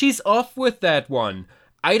don't think she's off with that one.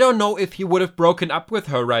 I don't know if he would have broken up with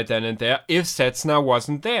her right then and there if Setsuna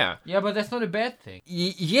wasn't there. Yeah, but that's not a bad thing.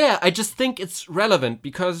 Yeah, I just think it's relevant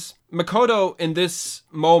because Makoto in this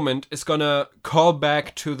moment is gonna call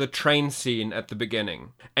back to the train scene at the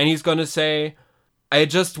beginning. And he's gonna say, I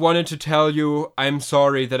just wanted to tell you I'm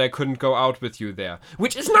sorry that I couldn't go out with you there.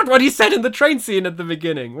 Which is not what he said in the train scene at the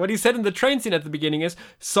beginning. What he said in the train scene at the beginning is,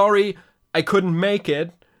 sorry, I couldn't make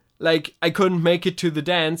it. Like, I couldn't make it to the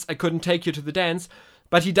dance. I couldn't take you to the dance.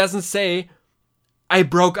 But he doesn't say, I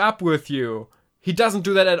broke up with you. He doesn't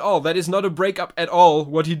do that at all. That is not a breakup at all,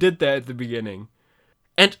 what he did there at the beginning.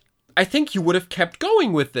 And I think you would have kept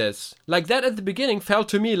going with this. Like, that at the beginning felt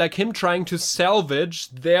to me like him trying to salvage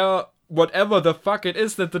their whatever the fuck it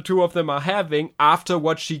is that the two of them are having after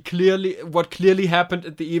what clearly happened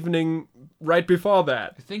at the evening right before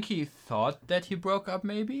that. I think he thought that he broke up,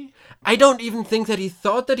 maybe? I don't even think that he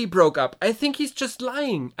thought that he broke up. I think he's just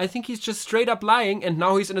lying. I think he's just straight up lying, and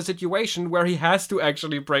now he's in a situation where he has to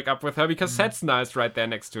actually break up with her because Setsuna is right there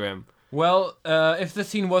next to him. Well, if the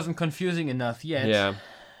scene wasn't confusing enough yet,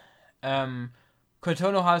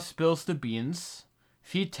 Kotonoha spills the beans.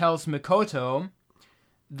 She tells Mikoto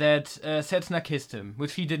that Setsuna kissed him,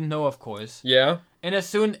 which he didn't know, of course. Yeah. And as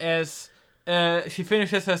soon as she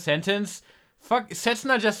finishes her sentence,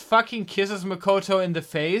 Setsuna just fucking kisses Mikoto in the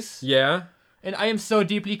face. Yeah. And I am so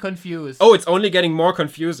deeply confused. Oh, it's only getting more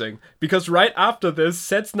confusing. Because right after this,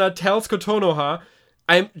 Setsuna tells Kotonoha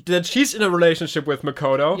that she's in a relationship with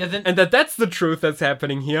Mikoto. Yeah, and that's the truth that's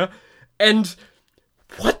happening here. And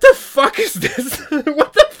what the fuck is this?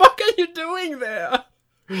 What the fuck are you doing there?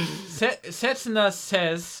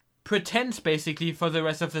 Setsuna pretends basically for the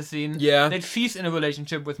rest of the scene that she's in a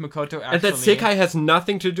relationship with Mikoto actually. And that Sekai has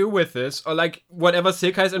nothing to do with this, or like whatever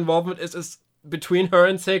Sekai's involvement is between her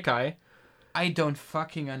and Sekai. I don't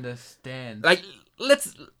fucking understand. Like,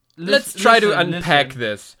 let's try to unpack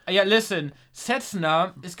this. Yeah, listen.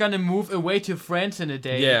 Setsuna is gonna move away to France in a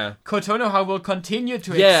day. Yeah. Kotonoha will continue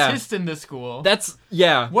to exist in the school.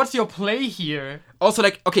 What's your play here? Also,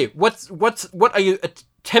 like, okay, what are you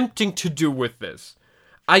attempting to do with this?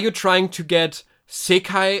 Are you trying to get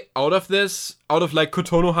Sekai out of this? Out of, like,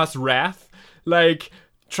 Kotonoha's wrath? Like,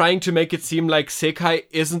 trying to make it seem like Sekai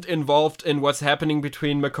isn't involved in what's happening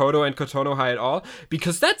between Mikoto and Kotonoha at all?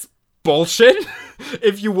 Because that's bullshit.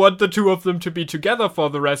 If you want the two of them to be together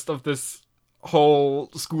for the rest of this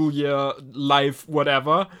whole school year, life,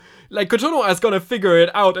 whatever. Like, Kotonoha is gonna figure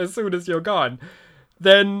it out as soon as you're gone.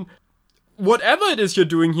 Then whatever it is you're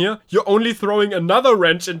doing here, you're only throwing another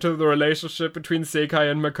wrench into the relationship between Sekai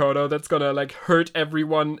and Mikoto that's gonna, like, hurt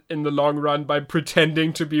everyone in the long run by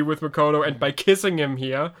pretending to be with Mikoto and by kissing him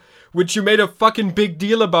here, which you made a fucking big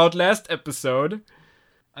deal about last episode.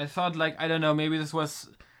 I thought, like, I don't know, maybe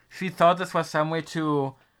she thought this was some way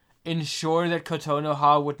to ensure that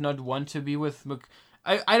Kotonoha would not want to be with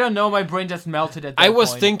I don't know, my brain just melted at that point. I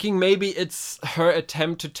was thinking maybe it's her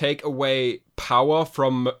attempt to take away power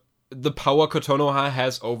from the power Kotonoha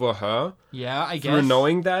has over her. Yeah, I guess. Through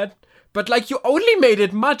knowing that. But, like, you only made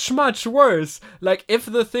it much, much worse. Like, if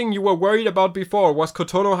the thing you were worried about before was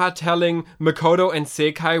Kotonoha telling Mikoto and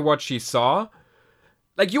Sekai what she saw,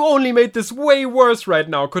 like, you only made this way worse right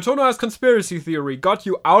now. Kotonoha's conspiracy theory got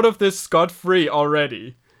you out of this scot-free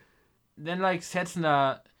already. Then, like,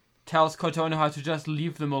 Setsuna tells Kotonoha to just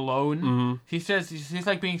leave them alone. Mm-hmm. She says she's,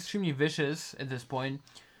 like, being extremely vicious at this point.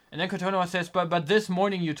 And then Kotonoha says, but this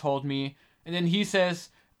morning you told me. And then he says,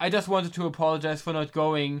 I just wanted to apologize for not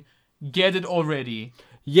going. Get it already.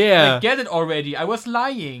 Yeah. Like, get it already. I was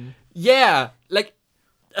lying. Yeah. Like,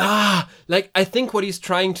 I think what he's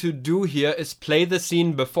trying to do here is play the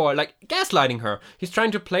scene before, like, gaslighting her. He's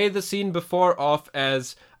trying to play the scene before off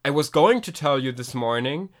as, I was going to tell you this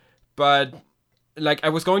morning, but, like, I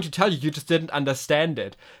was going to tell you, you just didn't understand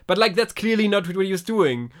it. But, like, that's clearly not what he was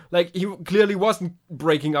doing. Like, he clearly wasn't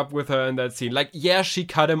breaking up with her in that scene. Like, yeah, she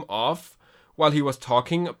cut him off while he was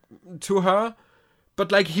talking to her,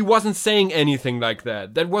 but, like, he wasn't saying anything like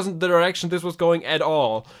that. That wasn't the direction this was going at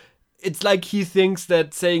all. It's like he thinks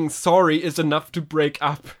that saying sorry is enough to break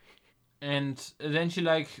up. And then she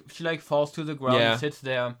falls to the ground and sits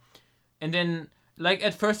there. And then, like,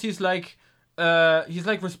 at first he's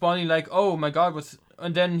responding like, oh my god,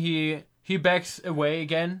 and then he backs away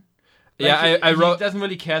again. Like, he doesn't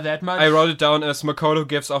really care that much. I wrote it down as Makoto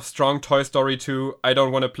gives off strong Toy Story 2, I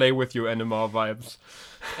don't want to play with you anymore vibes.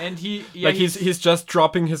 And he's just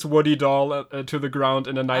dropping his Woody doll to the ground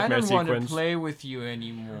in a nightmare sequence. I don't want to play with you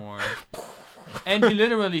anymore. And he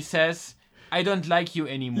literally says, I don't like you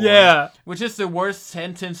anymore. Yeah. Which is the worst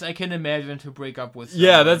sentence I can imagine to break up with someone.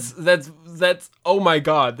 Yeah, that's oh my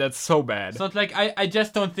god, that's so bad. It's not like, I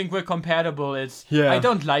just don't think we're compatible. It's, I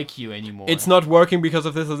don't like you anymore. It's not working because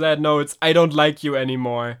of this or that. No, it's, I don't like you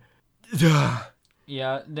anymore.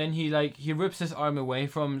 Yeah, then he rips his arm away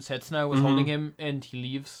from Setsuna, who was holding him, and he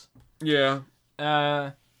leaves. Yeah.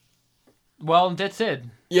 Well, that's it.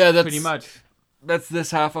 Yeah, that's... pretty much. That's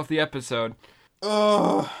this half of the episode.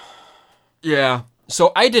 Yeah.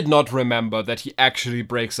 So I did not remember that he actually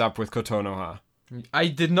breaks up with Kotonoha. I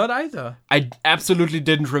did not either. I absolutely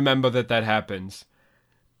didn't remember that happens.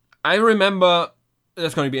 I remember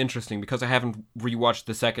that's going to be interesting because I haven't rewatched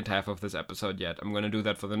the second half of this episode yet. I'm going to do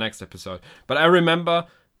that for the next episode. But I remember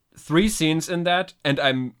 3 scenes in that, and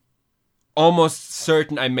I'm almost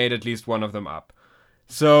certain I made at least one of them up.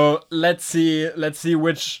 So let's see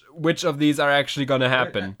which of these are actually going to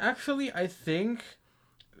happen. Actually, I think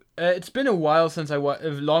it's been a while since a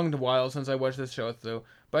long while since I watched this show though.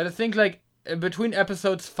 But I think like between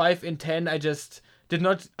episodes 5 and 10, I just did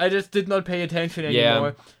not pay attention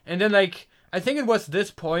anymore. Yeah. And then like I think it was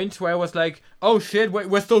this point where I was like, oh shit,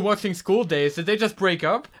 we're still watching School Days. Did they just break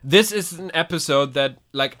up? This is an episode that,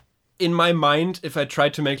 like, in my mind, if I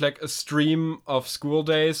tried to make, like, a stream of School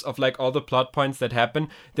Days, of, like, all the plot points that happen,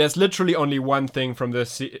 there's literally only one thing from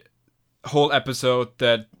this whole episode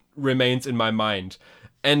that remains in my mind.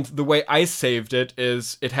 And the way I saved it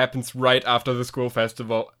is it happens right after the school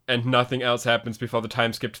festival and nothing else happens before the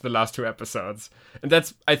time skip to the last 2 episodes. And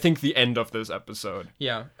that's, I think, the end of this episode.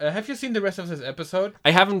 Yeah. Have you seen the rest of this episode?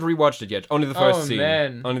 I haven't rewatched it yet. Only the first scene. Oh,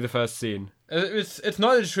 man. Only the first scene. It's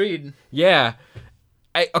not a treat. Yeah.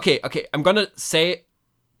 Okay. I'm gonna say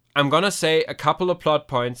a couple of plot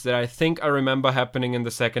points that I think I remember happening in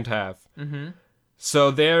the second half. Mm-hmm.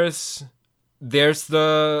 So there's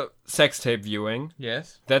the sex tape viewing.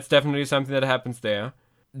 Yes. That's definitely something that happens there.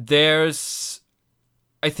 There's,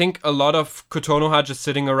 I think, a lot of Kotonoha just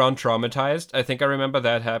sitting around traumatized. I think I remember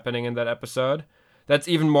that happening in that episode. That's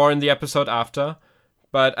even more in the episode after.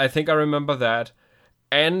 But I think I remember that.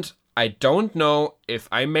 And I don't know if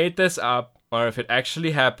I made this up or if it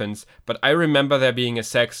actually happens, but I remember there being a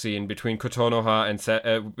sex scene between Kotonoha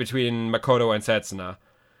and between Makoto and Setsuna.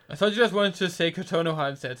 I thought you just wanted to say Kotonoha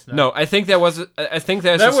and Setsuna. No, I think there's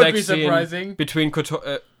that a would be sex scene surprising. between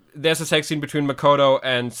there's a sex scene between Makoto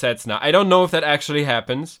and Setsuna. I don't know if that actually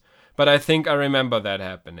happens, but I think I remember that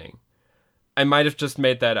happening. I might have just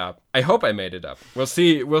made that up. I hope I made it up. We'll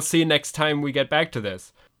see next time we get back to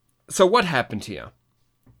this. So what happened here?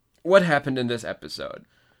 What happened in this episode?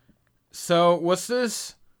 So, was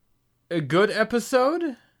this a good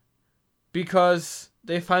episode? Because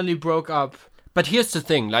they finally broke up. But here's the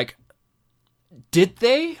thing, like, did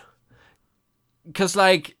they? Because,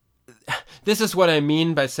 like, this is what I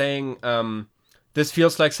mean by saying this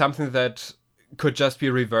feels like something that could just be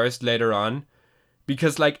reversed later on.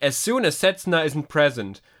 Because, like, as soon as Setsuna isn't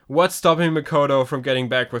present, what's stopping Makoto from getting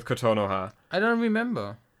back with Kotonoha? I don't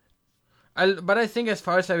remember. But I think as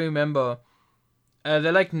far as I remember,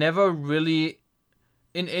 they're, like, never really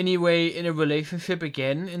in any way in a relationship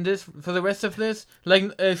again in this, for the rest of this.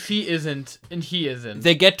 Like, she isn't, and he isn't.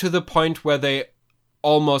 They get to the point where they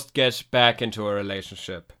almost get back into a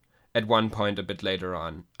relationship at one point a bit later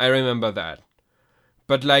on. I remember that.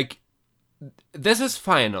 But, like, this is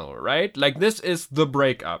final, right? Like, this is the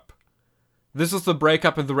breakup. This is the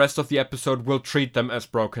breakup, and the rest of the episode will treat them as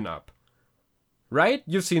broken up. Right?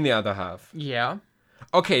 You've seen the other half. Yeah.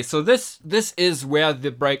 Okay, so this is where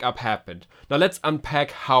the breakup happened. Now let's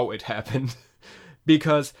unpack how it happened.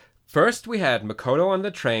 Because first we had Makoto on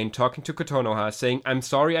the train talking to Kotonoha saying, "I'm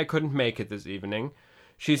sorry I couldn't make it this evening."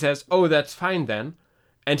 She says, "Oh, that's fine then."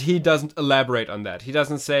 And he doesn't elaborate on that. He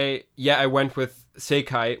doesn't say, "Yeah, I went with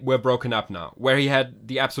Sekai, we're broken up now," where he had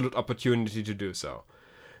the absolute opportunity to do so.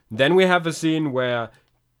 Then we have a scene where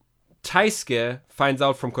Taisuke finds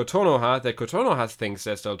out from Kotonoha that Kotonoha thinks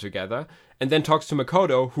they're still together, and then talks to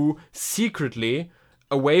Makoto, who secretly,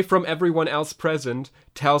 away from everyone else present,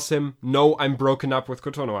 tells him, "No, I'm broken up with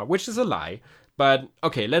Kotonoha," which is a lie. But,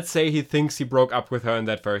 okay, let's say he thinks he broke up with her in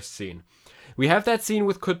that first scene. We have that scene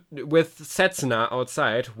with Setsuna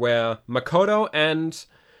outside, where Makoto and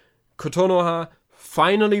Kotonoha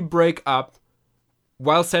finally break up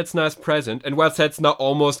while Setsuna is present, and while Setsuna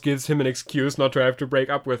almost gives him an excuse not to have to break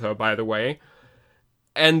up with her, by the way.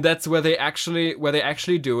 And that's where they actually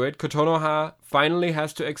do it. Kotonoha finally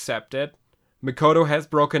has to accept it. Makoto has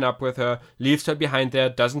broken up with her, leaves her behind there,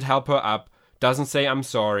 doesn't help her up, doesn't say "I'm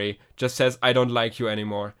sorry", just says "I don't like you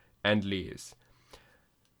anymore", and leaves.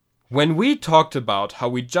 When we talked about how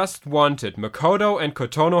we just wanted Makoto and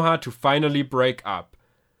Kotonoha to finally break up,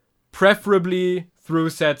 preferably through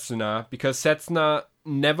Setsuna, because Setsuna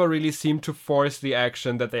never really seemed to force the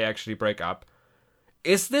action that they actually break up.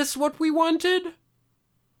 Is this what we wanted?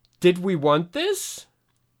 Did we want this?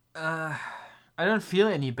 I don't feel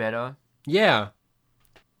any better. Yeah.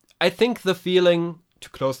 I think the feeling, to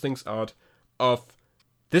close things out, of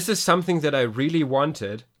this is something that I really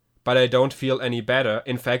wanted, but I don't feel any better.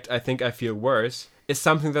 In fact, I think I feel worse, is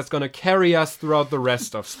something that's going to carry us throughout the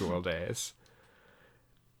rest of School Days.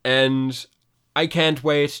 And I can't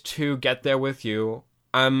wait to get there with you.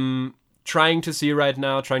 I'm trying to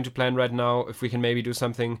plan right now, if we can maybe do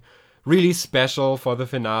something really special for the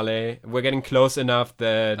finale. We're getting close enough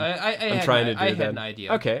that I'm trying to do that. I had an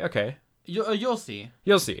idea. Okay. You'll see.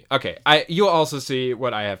 You'll see. Okay. You'll also see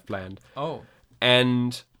what I have planned. Oh.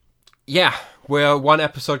 And yeah, we're one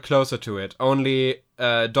episode closer to it. Only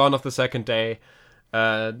dawn of the second day.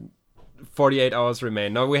 48 hours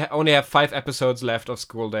remain. Now we only have 5 episodes left of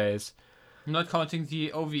School Days. Not counting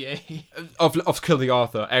the OVA. Of Kill the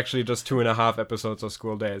Author. Actually, just 2.5 episodes of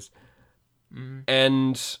School Days. Mm.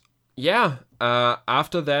 And yeah,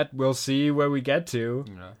 after that, we'll see where we get to.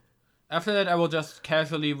 Yeah. After that, I will just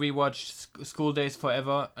casually rewatch School Days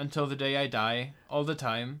forever until the day I die, all the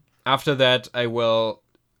time. After that, I will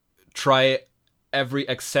try every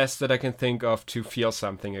excess that I can think of to feel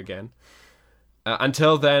something again.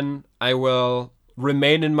 Until then, I will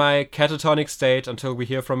remain in my catatonic state until we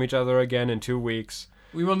hear from each other again in 2 weeks.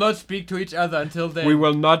 We will not speak to each other until then. We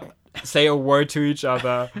will not say a word to each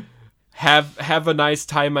other. Have a nice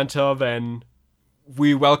time until then.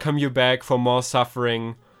 We welcome you back for more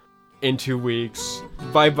suffering in 2 weeks.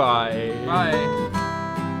 Bye-bye. Bye.